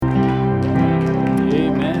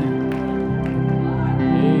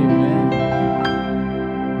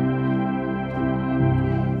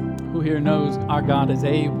Our God is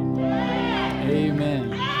able.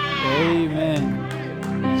 Amen. Amen.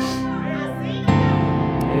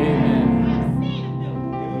 Amen.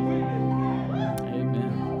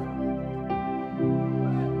 Amen.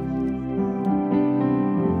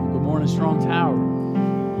 Good morning, Strong Tower.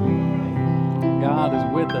 God is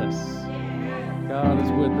with us. God is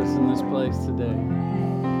with us in this place today.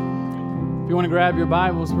 If you want to grab your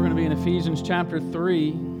Bibles, we're going to be in Ephesians chapter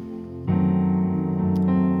 3,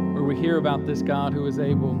 where we hear about this God who is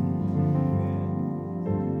able.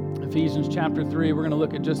 Ephesians chapter 3, we're going to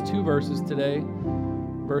look at just two verses today,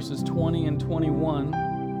 verses 20 and 21.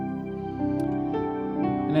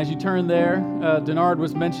 And as you turn there, Denard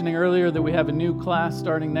was mentioning earlier that we have a new class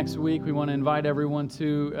starting next week. We want to invite everyone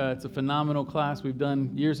to. It's a phenomenal class we've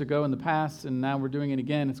done years ago in the past, and now we're doing it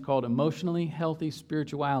again. It's called Emotionally Healthy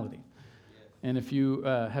Spirituality. And if you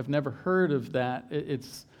have never heard of that,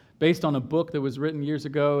 it's based on a book that was written years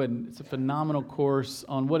ago, and it's a phenomenal course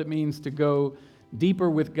on what it means to go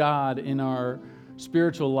deeper with God in our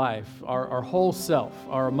spiritual life, our whole self,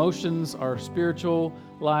 our emotions, our spiritual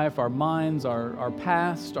life, our minds, our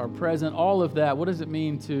past, our present, all of that. What does it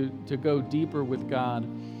mean to go deeper with God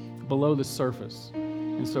below the surface?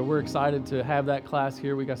 And so we're excited to have that class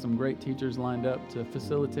here. We got some great teachers lined up to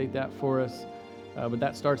facilitate that for us. But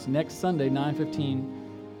that starts next Sunday, 9:15,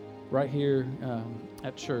 right here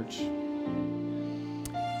at church.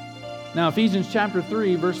 Now, Ephesians chapter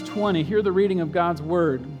 3, verse 20, hear the reading of God's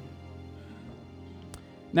word.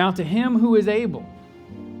 Now to him who is able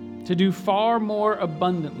to do far more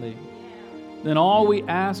abundantly than all we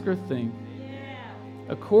ask or think,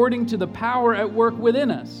 according to the power at work within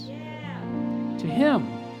us, to him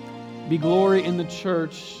be glory in the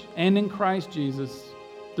church and in Christ Jesus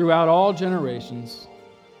throughout all generations,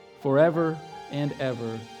 forever and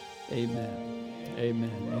ever. Amen.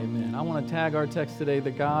 Amen. Amen. I want to tag our text today,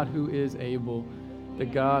 the God who is able, the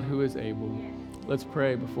God who is able. Let's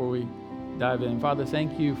pray before we dive in. Father,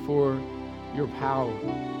 thank you for your power.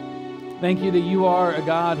 Thank you that you are a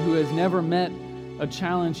God who has never met a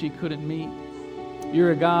challenge he couldn't meet.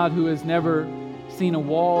 You're a God who has never seen a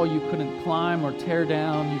wall you couldn't climb or tear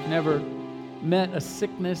down. You've never met a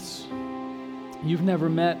sickness. You've never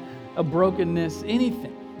met a brokenness,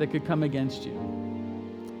 anything that could come against you.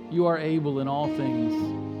 You are able in all things.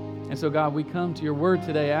 And so, God, we come to your word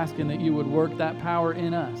today asking that you would work that power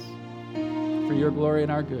in us for your glory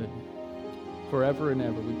and our good. Forever and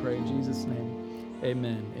ever, we pray in Jesus' name.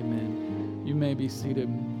 Amen. Amen. You may be seated.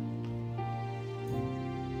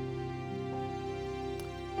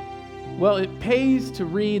 Well, it pays to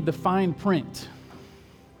read the fine print.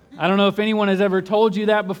 I don't know if anyone has ever told you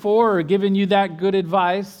that before or given you that good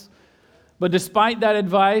advice, but despite that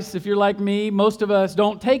advice, if you're like me, most of us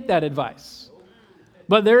don't take that advice.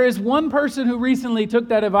 But there is one person who recently took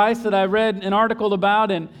that advice that I read an article about,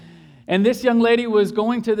 and this young lady was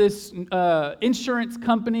going to this insurance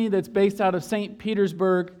company that's based out of St.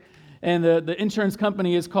 Petersburg, and the insurance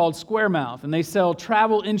company is called Squaremouth, and they sell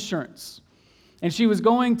travel insurance. And she was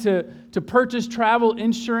going to purchase travel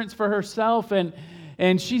insurance for herself, and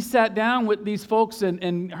she sat down with these folks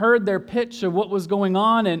and heard their pitch of what was going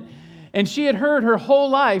on, and she had heard her whole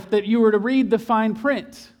life that you were to read the fine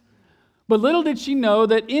print. But little did she know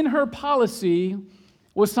that in her policy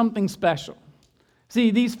was something special.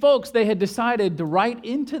 See, these folks, they had decided to write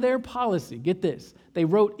into their policy, get this, they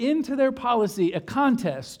wrote into their policy a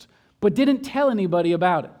contest, but didn't tell anybody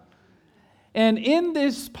about it. And in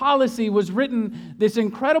this policy was written this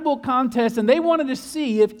incredible contest, and they wanted to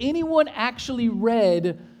see if anyone actually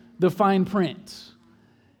read the fine print.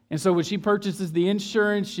 And so when she purchases the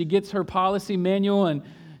insurance, she gets her policy manual, and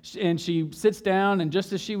she sits down, and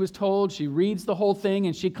just as she was told, she reads the whole thing,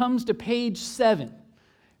 and she comes to page 7.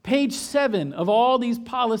 Page 7 of all these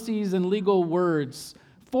policies and legal words,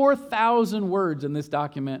 4,000 words in this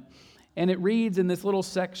document. And it reads in this little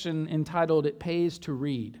section entitled, "It Pays to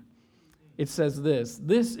Read." It says this: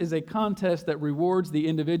 "This is a contest that rewards the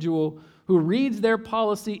individual who reads their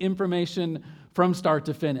policy information from start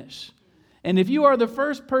to finish. And if you are the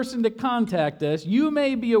first person to contact us, you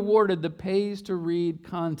may be awarded the Pays to Read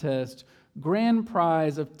contest grand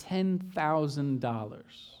prize of $10,000.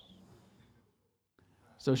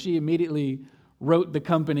 So she immediately wrote the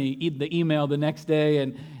company the email the next day,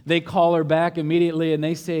 and they call her back immediately, and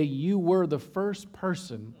they say, "You were the first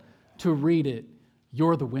person to read it.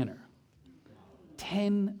 You're the winner."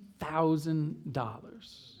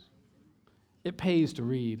 $10,000. It pays to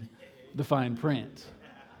read the fine print.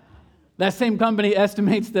 That same company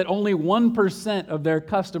estimates that only 1% of their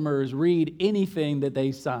customers read anything that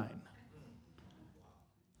they sign.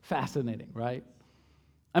 Fascinating, right?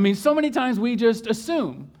 I mean, so many times we just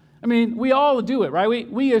assume I mean, we all do it, right?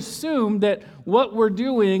 We assume that what we're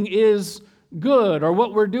doing is good or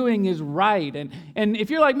what we're doing is right. And if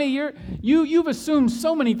you're like me, you've assumed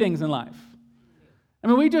so many things in life. I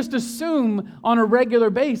mean, we just assume on a regular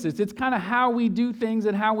basis. It's kind of how we do things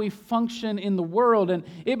and how we function in the world. And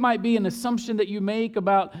it might be an assumption that you make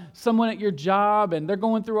about someone at your job and they're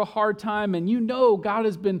going through a hard time, and you know God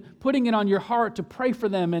has been putting it on your heart to pray for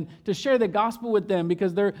them and to share the gospel with them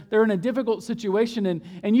because they're in a difficult situation,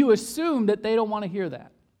 and you assume that they don't want to hear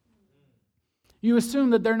that. You assume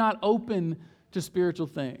that they're not open to spiritual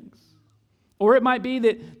things. Or it might be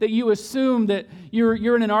that you assume that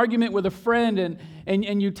you're in an argument with a friend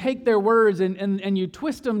and you take their words and you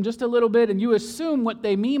twist them just a little bit and you assume what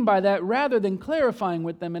they mean by that rather than clarifying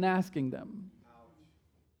with them and asking them.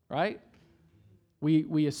 Right?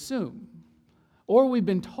 We assume. Or we've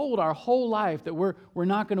been told our whole life that we're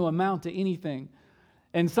not going to amount to anything.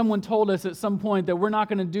 And someone told us at some point that we're not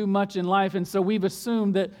going to do much in life, and so we've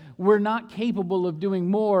assumed that we're not capable of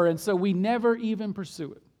doing more, and so we never even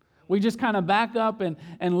pursue it. We just kind of back up and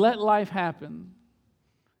let life happen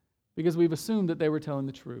because we've assumed that they were telling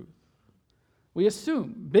the truth. We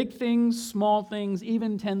assume big things, small things,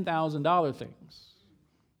 even $10,000 things.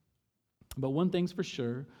 But one thing's for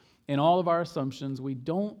sure, in all of our assumptions, we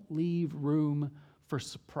don't leave room for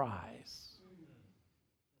surprise.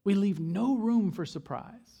 We leave no room for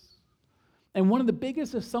surprise. And one of the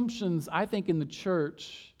biggest assumptions, I think, in the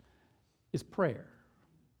church is prayer.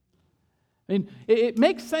 I mean, it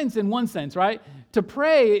makes sense in one sense, right? To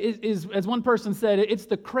pray is, as one person said, it's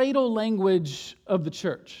the cradle language of the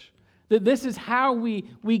church. That this is how we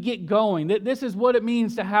get going. That this is what it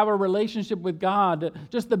means to have a relationship with God.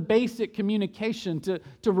 Just the basic communication to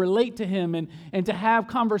relate to Him and to have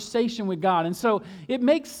conversation with God. And so it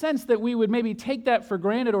makes sense that we would maybe take that for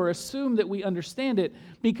granted or assume that we understand it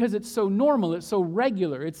because it's so normal, it's so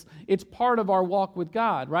regular. It's part of our walk with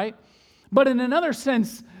God, right? But in another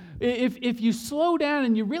sense, if you slow down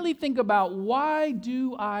and you really think about why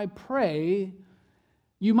do I pray,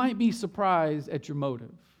 you might be surprised at your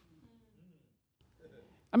motive.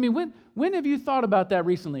 I mean, when have you thought about that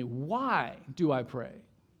recently? Why do I pray?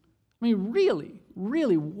 I mean, really,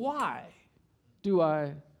 why do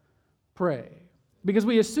I pray? Because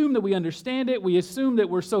we assume that we understand it. We assume that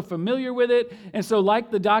we're so familiar with it. And so like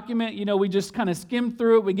the document, we just kind of skim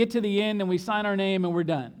through it. We get to the end and we sign our name and we're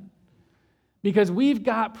done. Because we've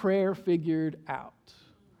got prayer figured out.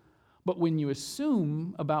 But when you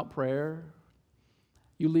assume about prayer,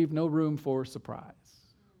 you leave no room for surprise.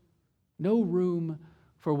 No room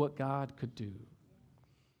for what God could do.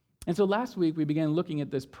 And so last week we began looking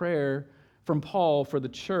at this prayer from Paul for the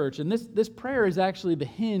church. And this prayer is actually the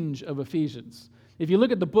hinge of Ephesians. If you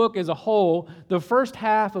look at the book as a whole, the first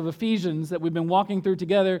half of Ephesians that we've been walking through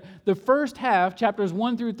together, the first half, chapters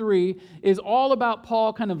 1 through 3, is all about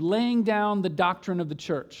Paul kind of laying down the doctrine of the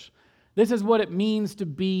church. This is what it means to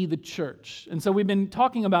be the church. And so we've been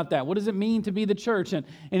talking about that. What does it mean to be the church? And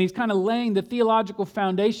he's kind of laying the theological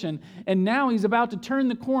foundation. And now he's about to turn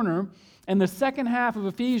the corner. And the second half of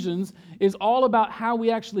Ephesians is all about how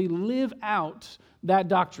we actually live out that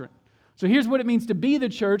doctrine. So here's what it means to be the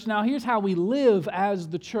church. Now here's how we live as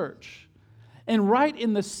the church. And right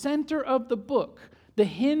in the center of the book, the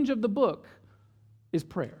hinge of the book, is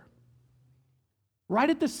prayer. Right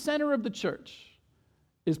at the center of the church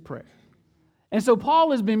is prayer. And so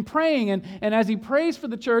Paul has been praying, and as he prays for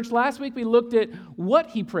the church, last week we looked at what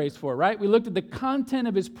he prays for, right? We looked at the content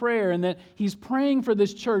of his prayer and that he's praying for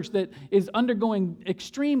this church that is undergoing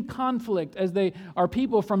extreme conflict as they are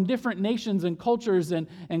people from different nations and cultures and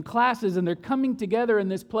classes, and they're coming together in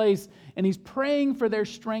this place, and he's praying for their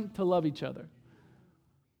strength to love each other.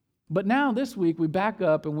 But now this week we back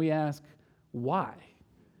up and we ask, why?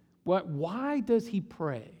 Why does he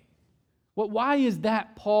pray? Why is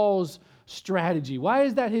that Paul's strategy? Why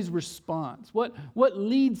is that his response? What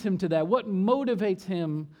leads him to that? What motivates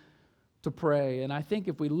him to pray? And I think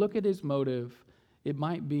if we look at his motive, it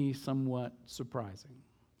might be somewhat surprising.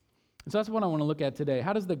 And so that's what I want to look at today.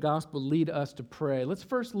 How does the gospel lead us to pray? Let's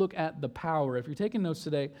first look at the power. If you're taking notes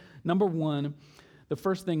today, number one, the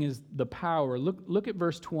first thing is the power. Look at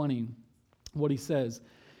verse 20, what he says.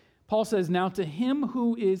 Paul says, "Now to him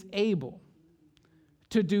who is able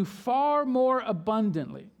to do far more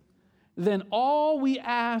abundantly than all we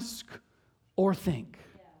ask or think."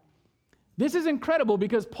 This is incredible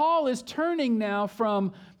because Paul is turning now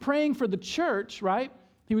from praying for the church, right?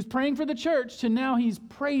 He was praying for the church to now he's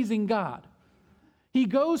praising God. He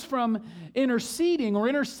goes from interceding or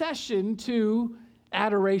intercession to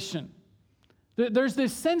adoration. There's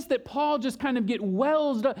this sense that Paul just kind of get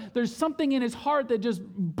welled up. There's something in his heart that just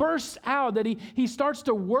bursts out, that he starts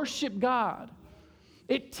to worship God.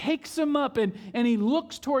 It takes him up, and he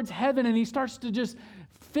looks towards heaven, and he starts to just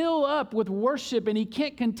fill up with worship, and he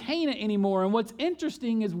can't contain it anymore. And what's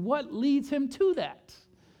interesting is what leads him to that.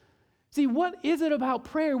 See, what is it about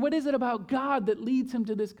prayer? What is it about God that leads him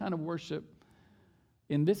to this kind of worship?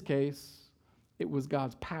 In this case, it was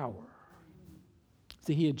God's power.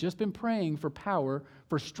 See, he had just been praying for power,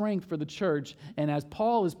 for strength for the church. And as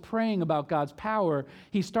Paul is praying about God's power,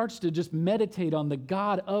 he starts to just meditate on the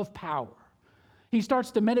God of power. He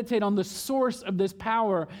starts to meditate on the source of this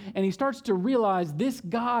power, and he starts to realize this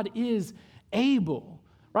God is able,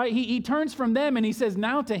 right? He turns from them and he says,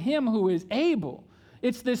 now to him who is able.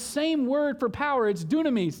 It's this same word for power. It's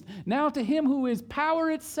dunamis. Now to him who is power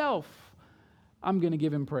itself, I'm going to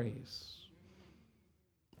give him praise.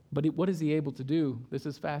 But what is he able to do? This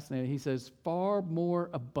is fascinating. He says, far more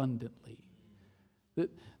abundantly.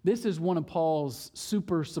 This is one of Paul's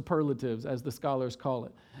super superlatives, as the scholars call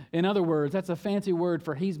it. In other words, that's a fancy word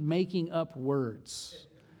for he's making up words.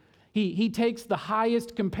 He takes the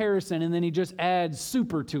highest comparison and then he just adds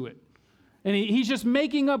super to it. And he's just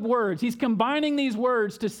making up words. He's combining these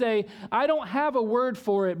words to say, I don't have a word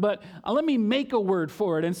for it, but let me make a word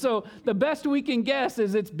for it. And so the best we can guess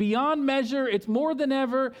is it's beyond measure, it's more than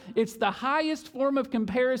ever, it's the highest form of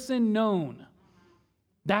comparison known.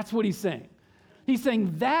 That's what he's saying. He's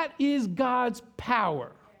saying that is God's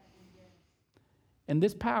power. And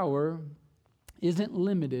this power isn't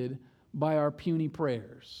limited by our puny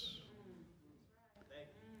prayers.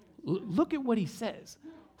 Look at what he says.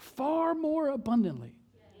 Far more abundantly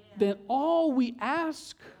than all we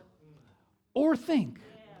ask or think.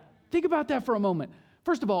 Think about that for a moment.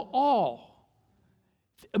 First of all.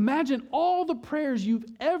 Imagine all the prayers you've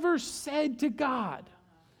ever said to God.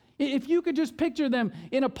 If you could just picture them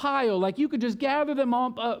in a pile, like you could just gather them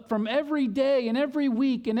up from every day and every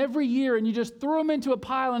week and every year, and you just threw them into a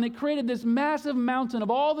pile, and it created this massive mountain of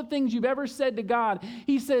all the things you've ever said to God.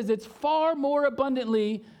 He says it's far more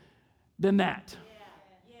abundantly than that.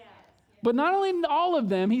 But not only all of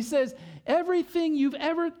them, he says everything you've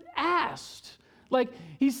ever asked. Like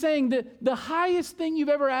he's saying that the highest thing you've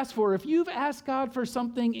ever asked for, if you've asked God for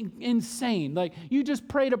something insane, like you just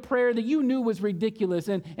prayed a prayer that you knew was ridiculous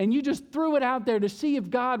and you just threw it out there to see if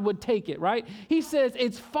God would take it, right? He says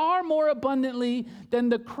it's far more abundantly than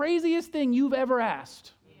the craziest thing you've ever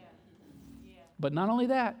asked. But not only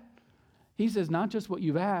that, he says not just what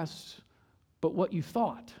you've asked, but what you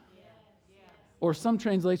thought. Or some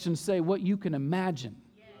translations say what you can imagine.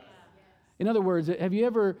 In other words, have you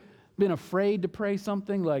ever been afraid to pray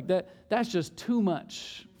something like that? That's just too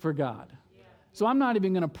much for God. So I'm not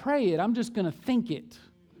even going to pray it. I'm just going to think it.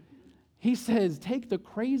 He says, take the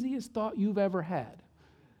craziest thought you've ever had,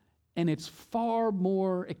 and it's far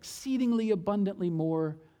more, exceedingly abundantly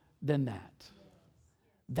more than that.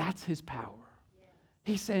 That's his power.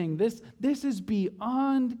 He's saying this is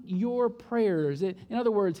beyond your prayers. In other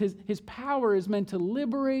words, his power is meant to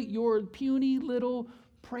liberate your puny little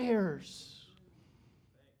prayers.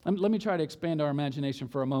 Let me try to expand our imagination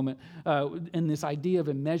for a moment in this idea of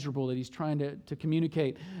immeasurable that he's trying to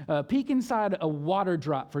communicate. Peek inside a water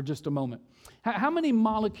drop for just a moment. How many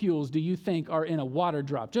molecules do you think are in a water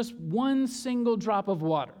drop? Just one single drop of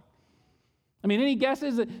water. I mean, any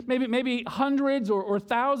guesses? Maybe hundreds or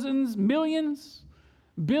thousands, millions?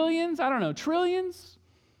 Billions? I don't know. Trillions?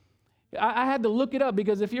 I had to look it up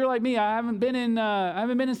because if you're like me, I haven't been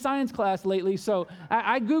in science class lately, so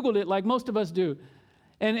I Googled it like most of us do.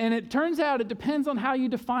 And it turns out it depends on how you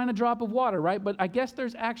define a drop of water, right? But I guess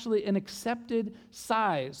there's actually an accepted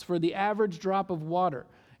size for the average drop of water.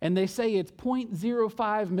 And they say it's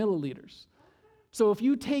 0.05 milliliters. So if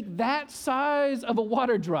you take that size of a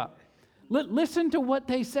water drop, listen to what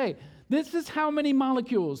they say. This is how many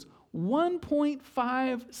molecules. 1.5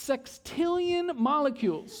 sextillion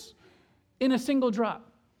molecules in a single drop.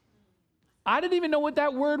 I didn't even know what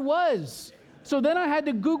that word was. So then I had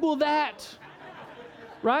to Google that,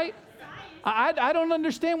 right? I don't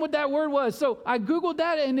understand what that word was. So I Googled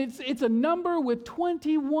that, and it's a number with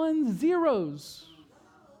 21 zeros.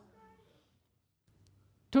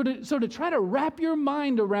 So to try to wrap your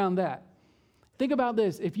mind around that, think about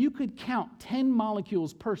this. If you could count 10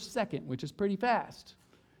 molecules per second, which is pretty fast,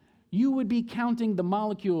 you would be counting the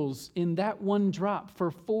molecules in that one drop for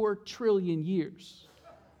 4 trillion years.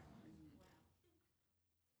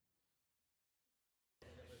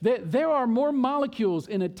 There are more molecules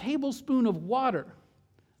in a tablespoon of water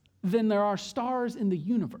than there are stars in the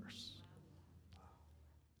universe.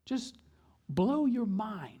 Just blow your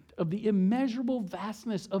mind of the immeasurable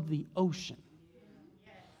vastness of the ocean.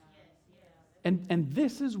 And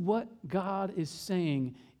this is what God is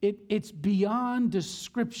saying. It's beyond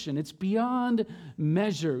description. It's beyond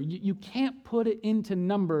measure. You can't put it into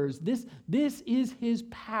numbers. This is his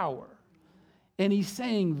power. And he's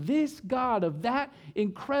saying this God of that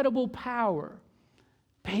incredible power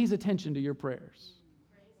pays attention to your prayers.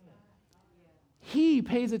 He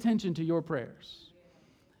pays attention to your prayers.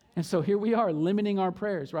 And so here we are limiting our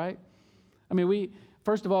prayers, right? I mean,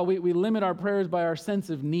 first of all, we limit our prayers by our sense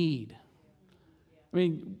of need. I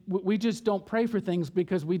mean, we just don't pray for things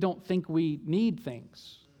because we don't think we need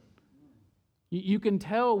things. You can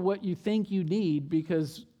tell what you think you need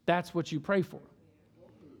because that's what you pray for.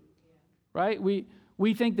 Right?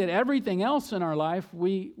 We think that everything else in our life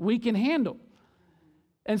we can handle.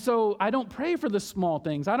 And so I don't pray for the small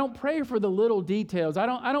things. I don't pray for the little details. I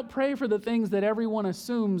don't pray for the things that everyone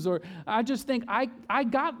assumes, or I just think I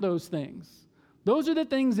got those things. Those are the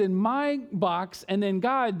things in my box, and then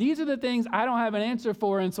God, these are the things I don't have an answer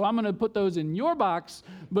for, and so I'm going to put those in your box.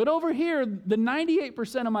 But over here, the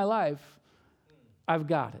 98% of my life, I've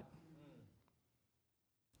got it.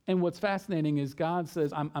 And what's fascinating is God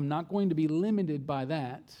says, I'm not going to be limited by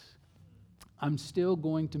that. I'm still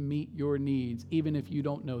going to meet your needs, even if you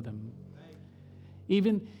don't know them.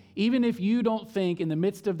 Even if you don't think in the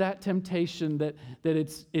midst of that temptation that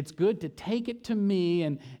it's good to take it to me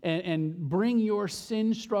and bring your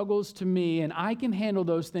sin struggles to me, and I can handle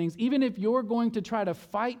those things. Even if you're going to try to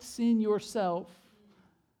fight sin yourself,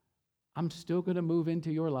 I'm still going to move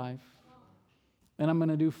into your life. And I'm going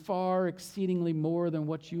to do far exceedingly more than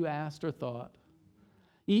what you asked or thought.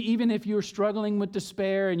 Even if you're struggling with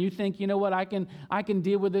despair and you think, you know what, I can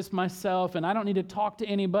deal with this myself and I don't need to talk to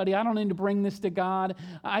anybody. I don't need to bring this to God.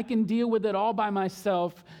 I can deal with it all by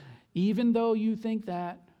myself. Even though you think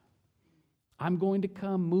that, I'm going to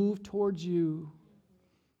come move towards you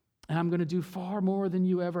and I'm going to do far more than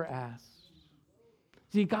you ever asked.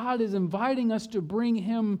 See, God is inviting us to bring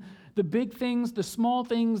him the big things, the small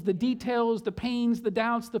things, the details, the pains, the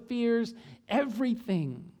doubts, the fears,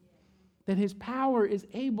 everything that his power is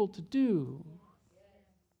able to do.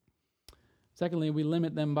 Secondly, we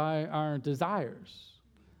limit them by our desires.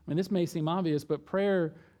 I mean, this may seem obvious, but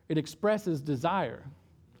prayer, it expresses desire.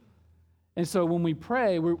 And so when we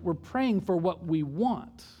pray, we're praying for what we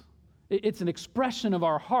want. It's an expression of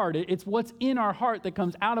our heart. It's what's in our heart that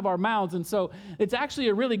comes out of our mouths. And so it's actually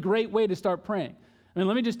a really great way to start praying. I mean,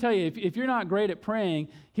 let me just tell you, if you're not great at praying,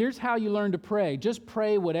 here's how you learn to pray. Just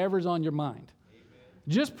pray whatever's on your mind.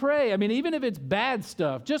 Just pray. I mean, even if it's bad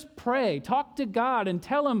stuff, just pray. Talk to God and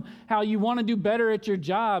tell him how you want to do better at your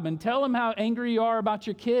job, and tell him how angry you are about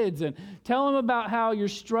your kids, and tell him about how you're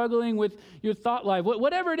struggling with your thought life.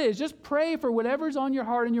 Whatever it is, just pray for whatever's on your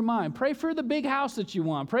heart and your mind. Pray for the big house that you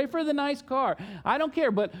want. Pray for the nice car. I don't care,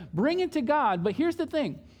 but bring it to God. But here's the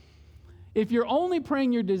thing. If you're only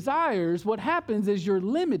praying your desires, what happens is you're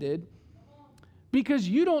limited because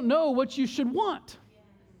you don't know what you should want.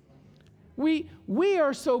 We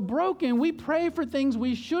are so broken. We pray for things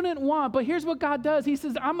we shouldn't want. But here's what God does. He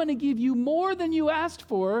says, I'm going to give you more than you asked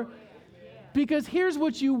for, because here's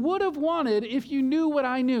what you would have wanted if you knew what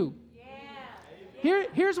I knew.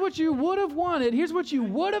 Here's what you would have wanted. Here's what you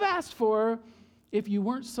would have asked for if you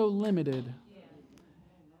weren't so limited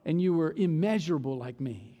and you were immeasurable like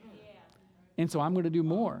me. And so I'm going to do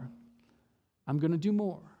more. I'm going to do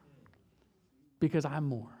more because I'm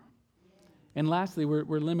more. And lastly,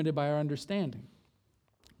 we're limited by our understanding.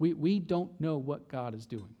 We don't know what God is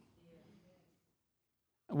doing.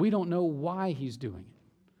 We don't know why he's doing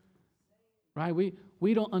it. Right?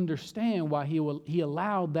 We don't understand why he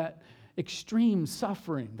allowed that extreme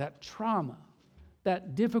suffering, that trauma,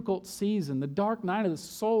 that difficult season, the dark night of the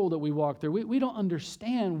soul that we walk through. We don't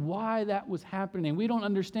understand why that was happening. We don't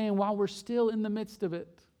understand why we're still in the midst of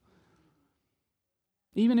it.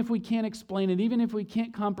 Even if we can't explain it, even if we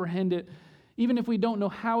can't comprehend it, even if we don't know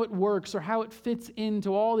how it works or how it fits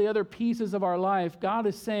into all the other pieces of our life, God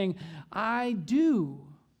is saying, I do.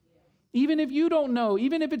 Even if you don't know,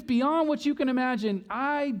 even if it's beyond what you can imagine,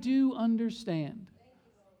 I do understand.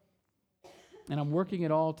 And I'm working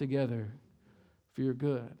it all together for your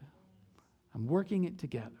good. I'm working it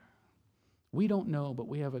together. We don't know, but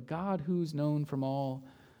we have a God who's known from all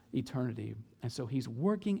eternity. And so he's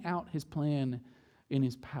working out his plan in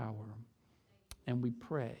his power. And we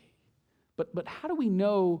pray. But how do we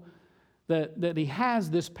know that he has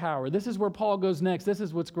this power? This is where Paul goes next. This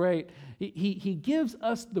is what's great. He gives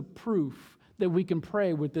us the proof that we can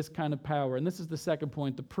pray with this kind of power. And this is the second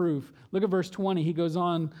point, the proof. Look at verse 20. He goes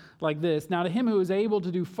on like this. Now to him who is able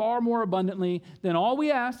to do far more abundantly than all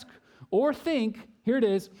we ask or think, here it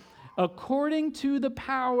is, according to the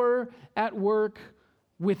power at work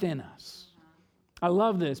within us. I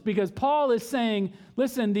love this because Paul is saying,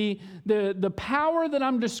 listen, the power that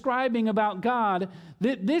I'm describing about God,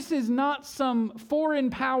 this is not some foreign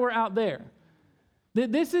power out there.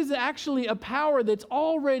 This is actually a power that's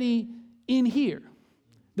already in here.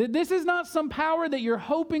 This is not some power that you're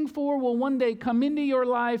hoping for will one day come into your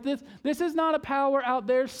life. This is not a power out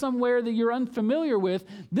there somewhere that you're unfamiliar with.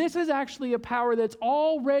 This is actually a power that's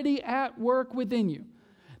already at work within you.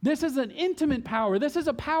 This is an intimate power. This is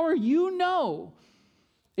a power you know.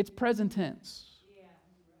 It's present tense. Yeah, right.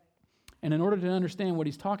 And in order to understand what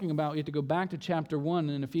he's talking about, you have to go back to chapter 1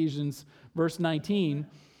 in Ephesians verse 19.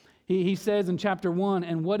 He says in chapter 1,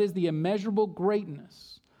 and what is the immeasurable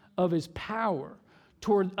greatness of his power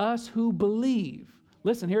toward us who believe?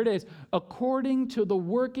 Listen, here it is. According to the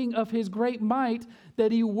working of his great might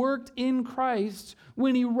that he worked in Christ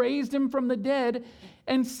when he raised him from the dead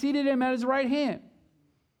and seated him at his right hand.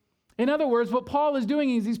 In other words, what Paul is doing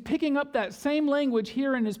is he's picking up that same language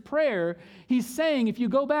here in his prayer. He's saying, if you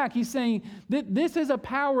go back, he's saying that this is a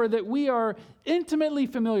power that we are intimately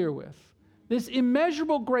familiar with. This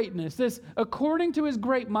immeasurable greatness, this according to his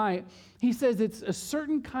great might, he says it's a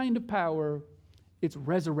certain kind of power. It's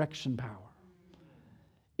resurrection power.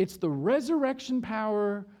 It's the resurrection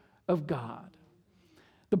power of God.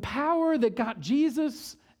 The power that got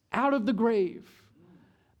Jesus out of the grave.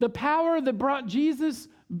 The power that brought Jesus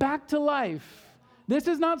back to life. This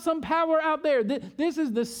is not some power out there. This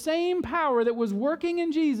is the same power that was working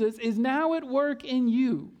in Jesus is now at work in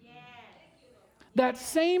you. Yes. That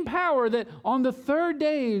same power that on the third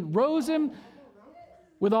day rose him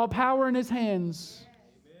with all power in his hands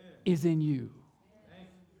is in you.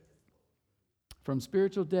 From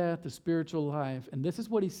spiritual death to spiritual life. And this is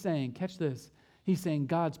what he's saying. Catch this. He's saying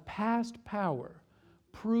God's past power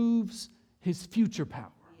proves his future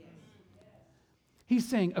power. He's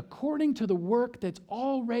saying, according to the work that's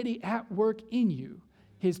already at work in you,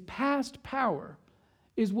 his past power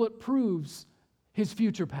is what proves his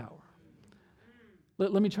future power.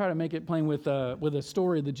 Let me try to make it plain with a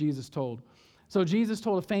story that Jesus told. So Jesus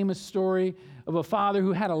told a famous story of a father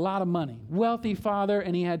who had a lot of money, wealthy father,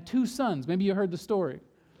 and he had 2 sons. Maybe you heard the story.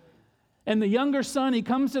 And the younger son, he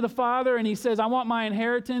comes to the father and he says, I want my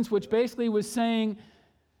inheritance, which basically was saying,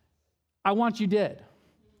 I want you dead.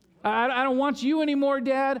 I don't want you anymore,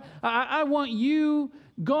 Dad. I want you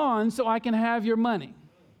gone so I can have your money.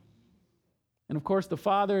 And of course, the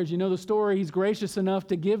father, as you know the story, he's gracious enough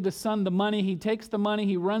to give the son the money. He takes the money,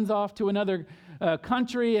 he runs off to another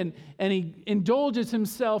country, and he indulges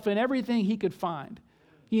himself in everything he could find.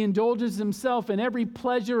 He indulges himself in every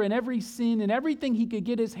pleasure and every sin and everything he could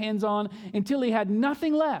get his hands on until he had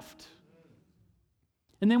nothing left.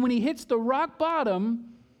 And then when he hits the rock bottom,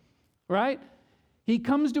 right? He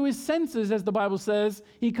comes to his senses, as the Bible says.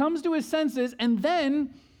 He comes to his senses, and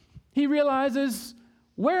then he realizes,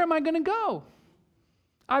 where am I going to go?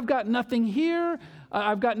 I've got nothing here.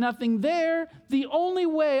 I've got nothing there. The only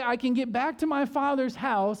way I can get back to my father's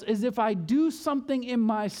house is if I do something in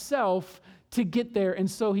myself to get there. And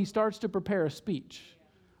so he starts to prepare a speech,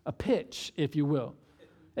 a pitch, if you will.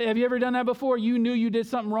 Have you ever done that before? You knew you did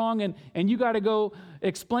something wrong and you got to go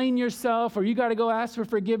explain yourself, or you got to go ask for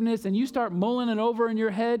forgiveness, and you start mulling it over in your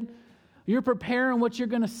head. You're preparing what you're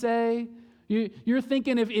going to say. You're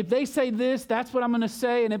thinking, if they say this, that's what I'm going to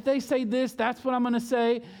say. And if they say this, that's what I'm going to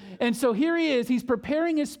say. And so here he is. He's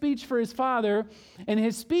preparing his speech for his father. And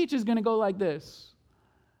his speech is going to go like this.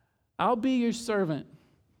 I'll be your servant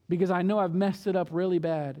because I know I've messed it up really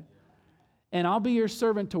bad. And I'll be your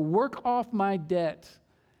servant to work off my debt.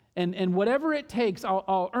 And whatever it takes,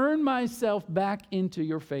 I'll earn myself back into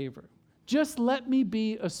your favor. Just let me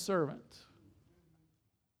be a servant.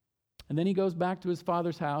 And then he goes back to his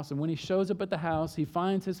father's house. And when he shows up at the house, he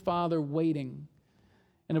finds his father waiting.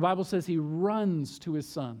 And the Bible says he runs to his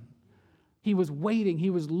son. He was waiting. He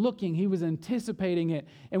was looking. He was anticipating it.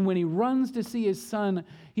 And when he runs to see his son,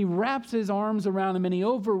 he wraps his arms around him and he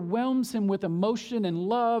overwhelms him with emotion and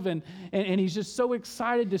love. And he's just so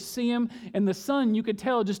excited to see him. And the son, you could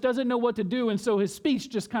tell, just doesn't know what to do. And so his speech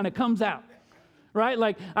just kind of comes out, right?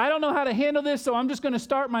 Like, I don't know how to handle this, so I'm just going to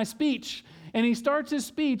start my speech. And he starts his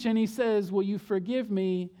speech and he says, will you forgive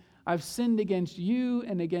me? I've sinned against you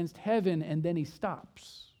and against heaven. And then he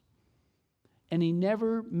stops. And he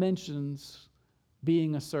never mentions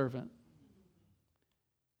being a servant.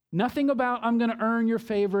 Nothing about I'm going to earn your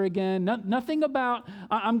favor again. Nothing about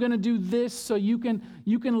I'm going to do this so you can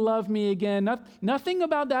love me again. Nothing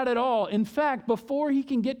about that at all. In fact, before he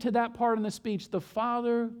can get to that part in the speech, the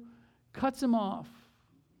father cuts him off.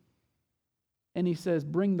 And he says,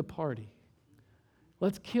 bring the party.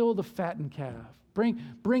 Let's kill the fattened calf.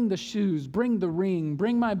 Bring the shoes. Bring the ring.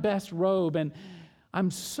 Bring my best robe. And I'm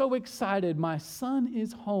so excited. My son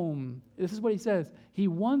is home. This is what he says. He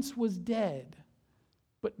once was dead,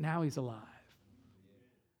 but now he's alive.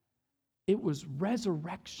 It was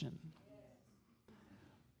resurrection.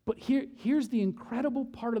 But here's the incredible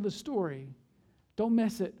part of the story. Don't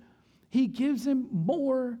miss it. He gives him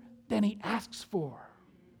more than he asks for.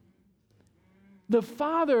 The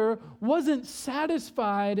father wasn't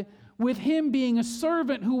satisfied with him being a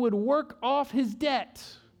servant who would work off his debt.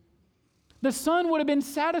 The son would have been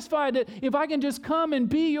satisfied that if I can just come and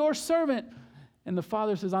be your servant. And the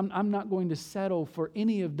father says, I'm not going to settle for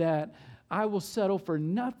any of that. I will settle for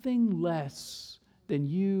nothing less than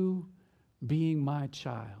you being my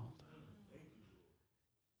child.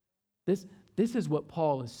 This is what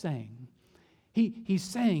Paul is saying. He's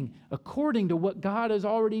saying, according to what God has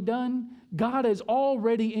already done, God has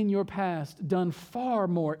already in your past done far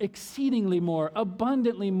more, exceedingly more,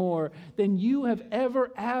 abundantly more than you have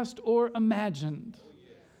ever asked or imagined.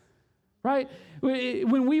 Right?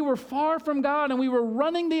 When we were far from God and we were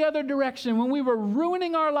running the other direction, when we were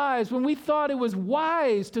ruining our lives, when we thought it was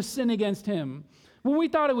wise to sin against Him, when we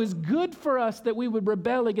thought it was good for us that we would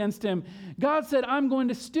rebel against Him, God said, I'm going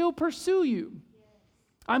to still pursue you.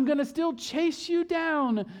 I'm going to still chase you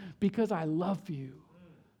down because I love you.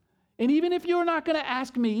 And even if you're not going to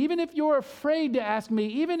ask me, even if you're afraid to ask me,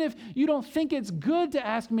 even if you don't think it's good to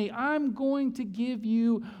ask me, I'm going to give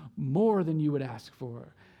you more than you would ask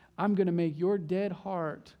for. I'm going to make your dead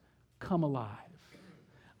heart come alive.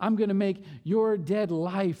 I'm going to make your dead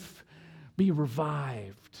life be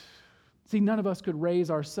revived. See, none of us could raise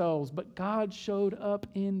ourselves, but God showed up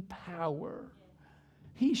in power.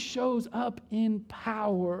 He shows up in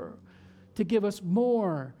power to give us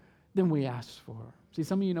more than we asked for. See,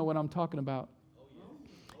 some of you know what I'm talking about.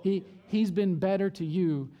 He's been better to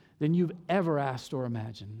you than you've ever asked or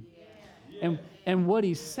imagined. And what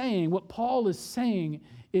he's saying, what Paul is saying,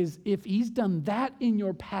 is if he's done that in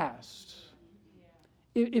your past,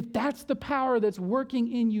 if that's the power that's working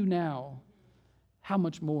in you now, how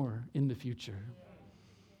much more in the future?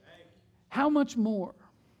 How much more?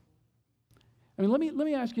 I mean, let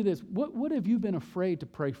me ask you this. What have you been afraid to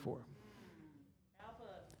pray for?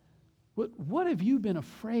 What have you been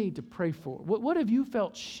afraid to pray for? What have you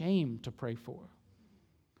felt shame to pray for?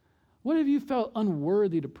 What have you felt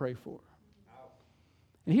unworthy to pray for?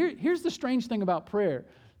 And here's the strange thing about prayer.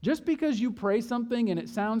 Just because you pray something and it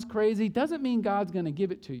sounds crazy doesn't mean God's going to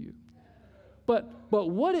give it to you. But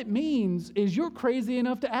what it means is you're crazy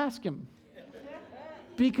enough to ask Him.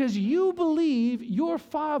 Because you believe your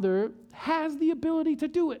Father has the ability to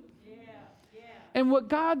do it. And what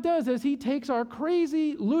God does is He takes our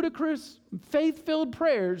crazy, ludicrous, faith-filled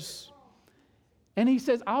prayers and He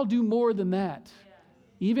says, I'll do more than that.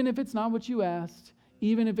 Even if it's not what you asked,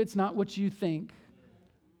 even if it's not what you think,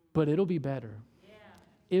 but it'll be better.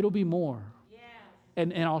 It'll be more.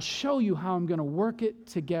 And I'll show you how I'm going to work it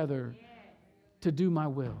together to do my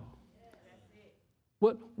will.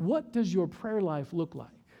 What does your prayer life look like?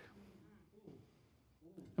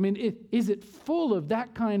 I mean, is it full of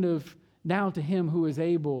that kind of now to Him who is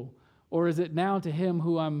able, or is it now to Him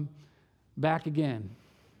who I'm back again,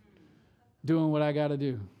 doing what I got to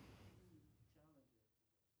do?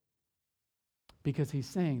 Because He's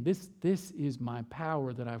saying, this is my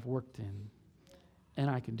power that I've worked in, and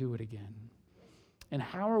I can do it again. And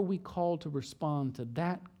how are we called to respond to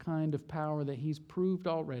that kind of power that He's proved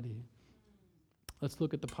already? Let's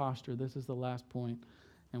look at the posture. This is the last point,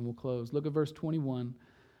 and we'll close. Look at verse 21.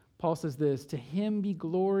 Paul says this, to Him be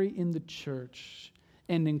glory in the church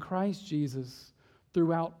and in Christ Jesus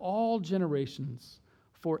throughout all generations,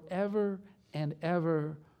 forever and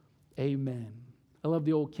ever. Amen. I love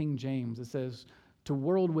the old King James. It says, to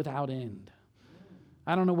world without end.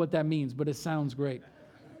 I don't know what that means, but it sounds great.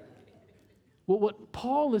 Well, what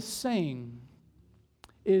Paul is saying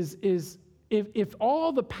is if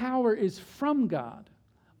all the power is from God,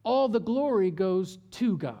 all the glory goes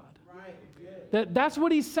to God. That's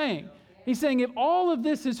what he's saying. He's saying if all of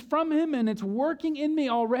this is from Him and it's working in me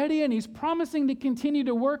already and He's promising to continue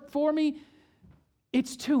to work for me,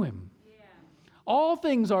 it's to Him. All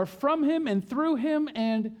things are from Him and through Him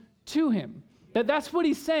and to Him. That's what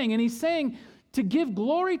he's saying. And he's saying to give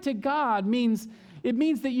glory to God means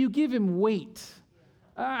that you give Him weight.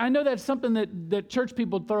 I know that's something that church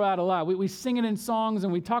people throw out a lot. We sing it in songs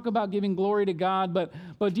and we talk about giving glory to God, but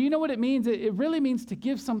do you know what it means? It really means to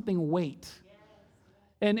give something weight.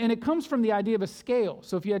 And it comes from the idea of a scale.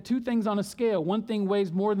 So if you had two things on a scale, one thing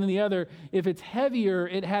weighs more than the other. If it's heavier,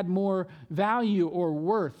 it had more value or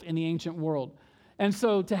worth in the ancient world. And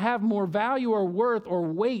so to have more value or worth or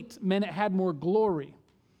weight meant it had more glory.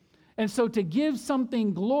 And so to give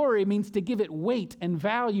something glory means to give it weight and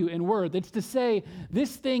value and worth. It's to say,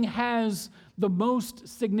 this thing has the most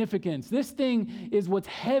significance. This thing is what's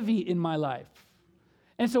heavy in my life.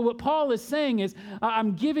 And so what Paul is saying is,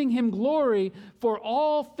 I'm giving him glory for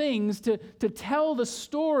all things to tell the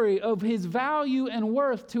story of his value and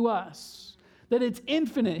worth to us. That it's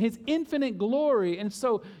infinite, his infinite glory. And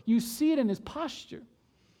so you see it in his posture.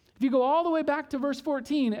 If you go all the way back to verse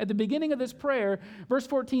 14, at the beginning of this prayer, verse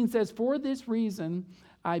 14 says, "For this reason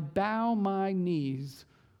I bow my knees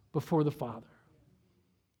before the Father."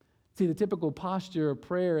 See, the typical posture of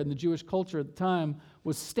prayer in the Jewish culture at the time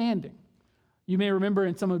was standing. You may remember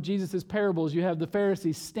in some of Jesus' parables, you have the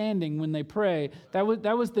Pharisees standing when they pray. That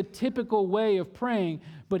was the typical way of praying.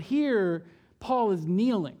 But here, Paul is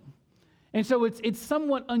kneeling. And so it's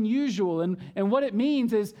somewhat unusual. And what it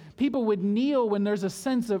means is people would kneel when there's a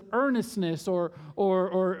sense of earnestness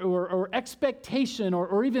or expectation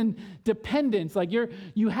or even dependence. Like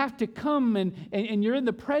you have to come and you're in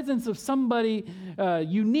the presence of somebody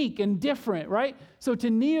unique and different, right? So to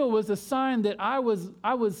kneel was a sign that I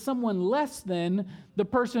was someone less than the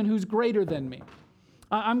person who's greater than me.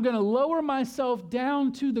 I'm going to lower myself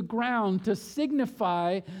down to the ground to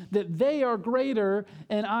signify that they are greater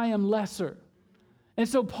and I am lesser. And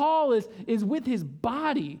so Paul is with his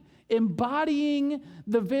body embodying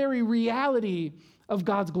the very reality of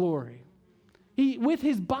God's glory. With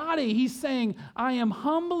his body, he's saying, I am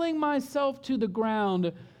humbling myself to the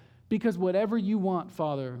ground because whatever you want,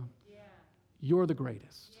 Father, you're the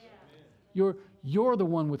greatest. You're the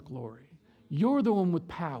one with glory. You're the one with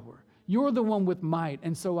power. You're the one with might,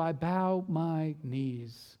 and so I bow my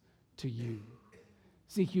knees to you.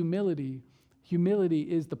 See, humility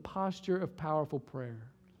is the posture of powerful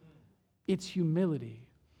prayer. It's humility.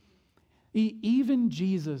 Even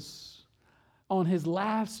Jesus, on his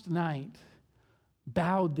last night,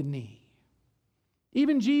 bowed the knee.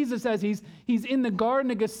 Even Jesus, as he's in the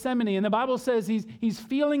Garden of Gethsemane, and the Bible says he's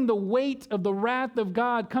feeling the weight of the wrath of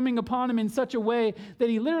God coming upon him in such a way that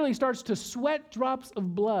he literally starts to sweat drops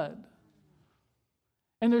of blood.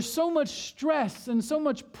 And there's so much stress and so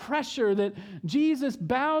much pressure that Jesus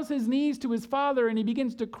bows his knees to his Father and he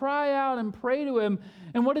begins to cry out and pray to him.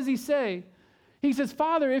 And what does he say? He says,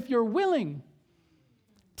 Father, if you're willing,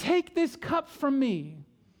 take this cup from me.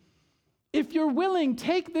 If you're willing,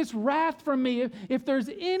 take this wrath from me. If there's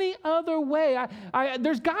any other way,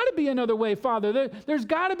 there's got to be another way, Father. There's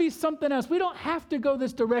got to be something else. We don't have to go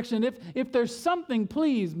this direction. If there's something,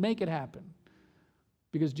 please make it happen.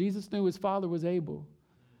 Because Jesus knew his Father was able.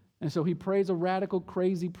 And so he prays a radical,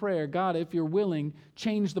 crazy prayer. God, if you're willing,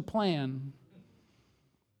 change the plan.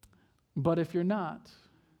 But if you're not,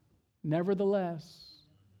 nevertheless,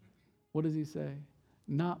 what does he say?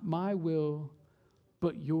 Not my will,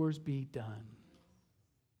 but yours be done.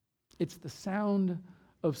 It's the sound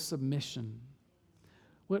of submission.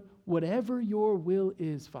 Whatever your will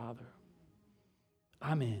is, Father,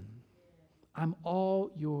 I'm in. I'm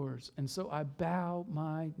all yours. And so I bow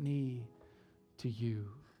my knee to you.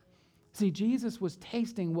 See, Jesus was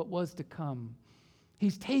tasting what was to come.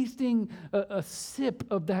 He's tasting a sip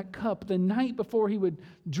of that cup the night before he would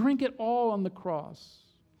drink it all on the cross.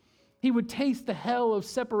 He would taste the hell of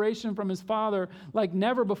separation from his Father like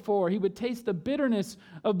never before. He would taste the bitterness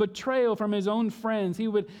of betrayal from his own friends. He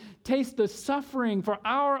would taste the suffering for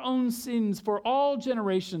our own sins for all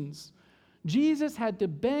generations. Jesus had to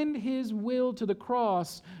bend his will to the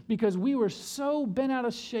cross because we were so bent out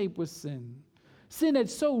of shape with sin. Sin had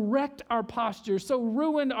so wrecked our posture, so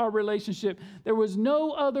ruined our relationship. There was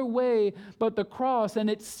no other way but the cross, and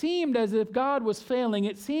it seemed as if God was failing.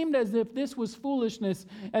 It seemed as if this was foolishness,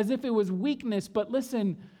 as if it was weakness. But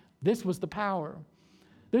listen, this was the power.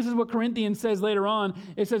 This is what Corinthians says later on.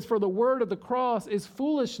 It says, for the word of the cross is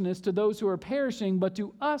foolishness to those who are perishing, but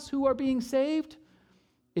to us who are being saved,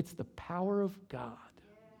 it's the power of God.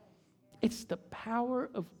 It's the power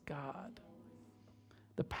of God.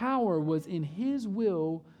 The power was in his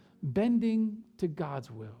will bending to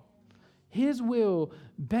God's will. His will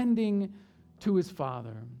bending to his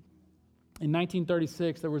Father. In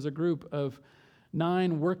 1936, there was a group of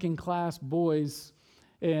 9 working class boys,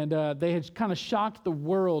 and they had kind of shocked the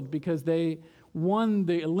world because they won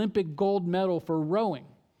the Olympic gold medal for rowing.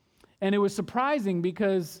 And it was surprising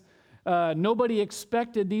because nobody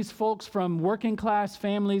expected these folks from working class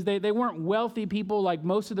families. They weren't wealthy people like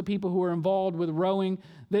most of the people who were involved with rowing.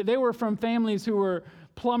 They were from families who were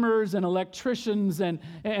plumbers and electricians, and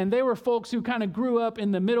they were folks who kind of grew up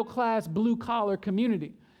in the middle class, blue collar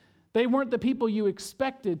community. They weren't the people you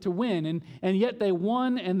expected to win, and yet they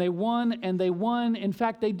won and they won and they won. In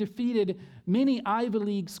fact, they defeated many Ivy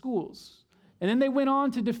League schools. And then they went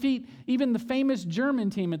on to defeat even the famous German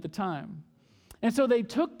team at the time. And so they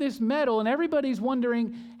took this medal, and everybody's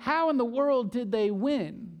wondering, how in the world did they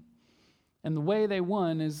win? And the way they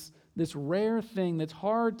won is this rare thing that's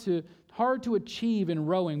hard to achieve in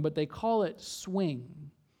rowing, but they call it swing.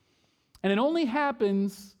 And it only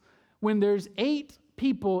happens when there's 8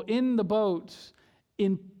 people in the boat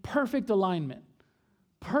in perfect alignment,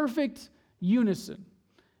 perfect unison.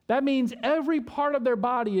 That means every part of their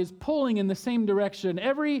body is pulling in the same direction.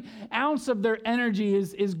 Every ounce of their energy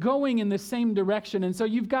is going in the same direction. And so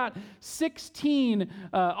you've got 16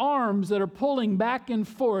 arms that are pulling back and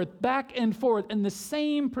forth in the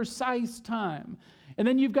same precise time. And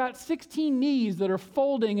then you've got 16 knees that are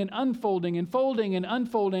folding and unfolding and folding and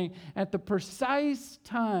unfolding at the precise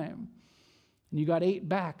time. And you got 8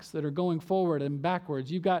 backs that are going forward and backwards.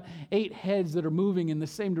 You've got 8 heads that are moving in the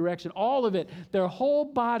same direction. All of it, their whole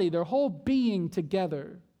body, their whole being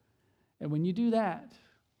together. And when you do that,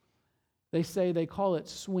 they call it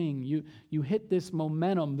swing. You hit this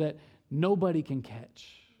momentum that nobody can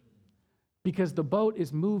catch. Because the boat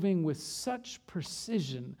is moving with such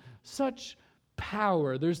precision, such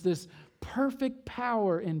power. There's this perfect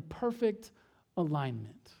power in perfect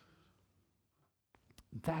alignment.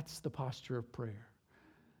 That's the posture of prayer.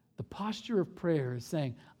 The posture of prayer is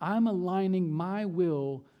saying, I'm aligning my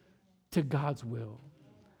will to God's will.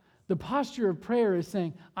 The posture of prayer is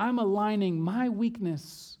saying, I'm aligning my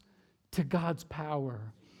weakness to God's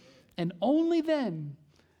power. And only then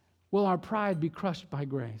will our pride be crushed by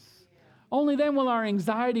grace. Only then will our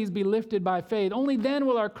anxieties be lifted by faith. Only then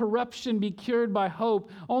will our corruption be cured by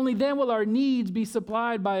hope. Only then will our needs be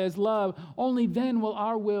supplied by His love. Only then will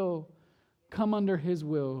our will come under His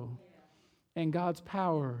will, and God's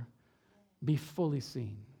power be fully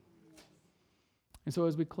seen. And so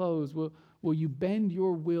as we close, will you bend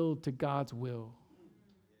your will to God's will?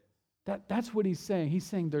 That's what He's saying. He's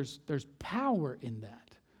saying there's power in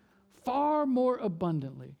that, far more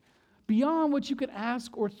abundantly, beyond what you could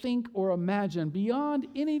ask or think or imagine, beyond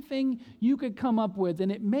anything you could come up with.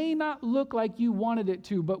 And it may not look like you wanted it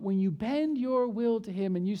to, but when you bend your will to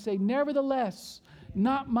Him and you say, nevertheless,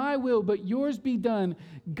 not my will, but yours be done,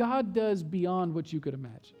 God does beyond what you could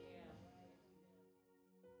imagine.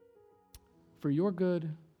 For your good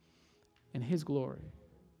and His glory.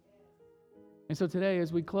 And so today,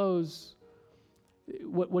 as we close,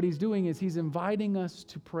 what He's doing is He's inviting us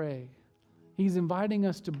to pray. He's inviting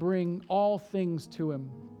us to bring all things to Him.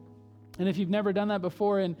 And if you've never done that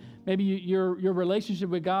before, and maybe your relationship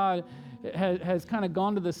with God has kind of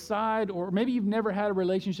gone to the side, or maybe you've never had a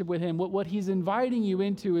relationship with Him, what He's inviting you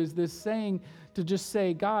into is this saying to just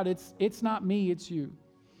say, God, it's not me, it's you.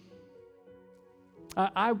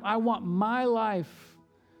 I want my life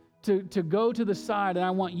to go to the side, and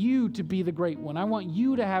I want you to be the great one. I want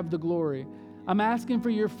you to have the glory. I'm asking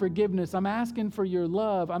for your forgiveness. I'm asking for your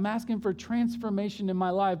love. I'm asking for transformation in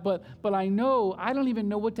my life. But I know I don't even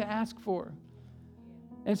know what to ask for.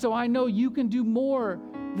 And so I know you can do more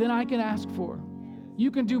than I can ask for.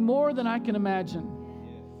 You can do more than I can imagine.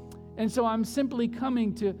 And so I'm simply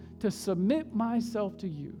coming to submit myself to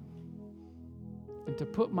you and to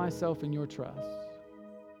put myself in your trust.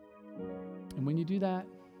 And when you do that,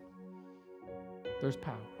 there's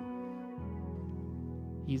power.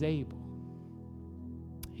 He's able.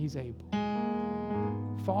 He's able.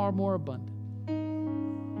 Far more abundant.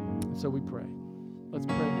 And so we pray. Let's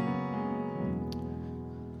pray now.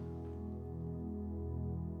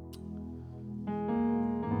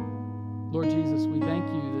 Lord Jesus, we thank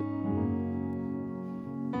you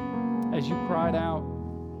that as you cried out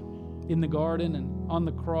in the garden and on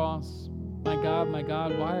the cross, my God,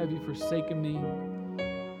 why have you forsaken me?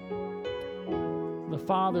 The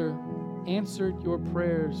Father answered your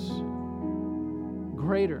prayers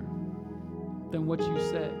greater than what you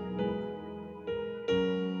said.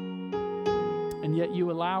 And yet you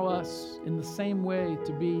allow us in the same way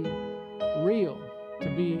to be real, to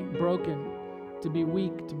be broken, to be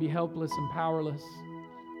weak, to be helpless and powerless.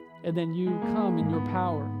 And then you come in your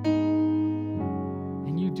power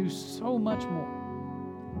and you do so much more.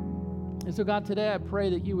 And so God, today I pray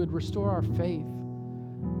that you would restore our faith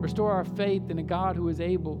in a God who is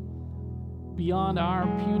able, beyond our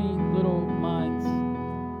puny little minds,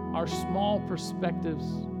 our small perspectives,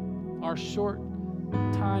 our short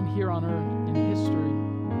time here on earth in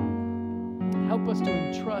history. Help us to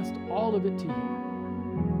entrust all of it to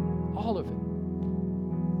you, all of it.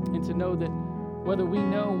 And to know that whether we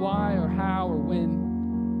know why or how or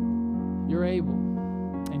when, you're able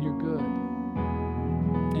and you're good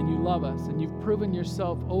and you love us and you've proven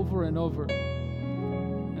yourself over and over.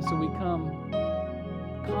 And so we come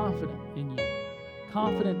confident in you,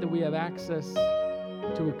 confident that we have access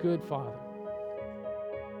to a good Father.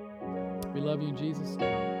 We love you in Jesus'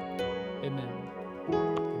 name. Amen.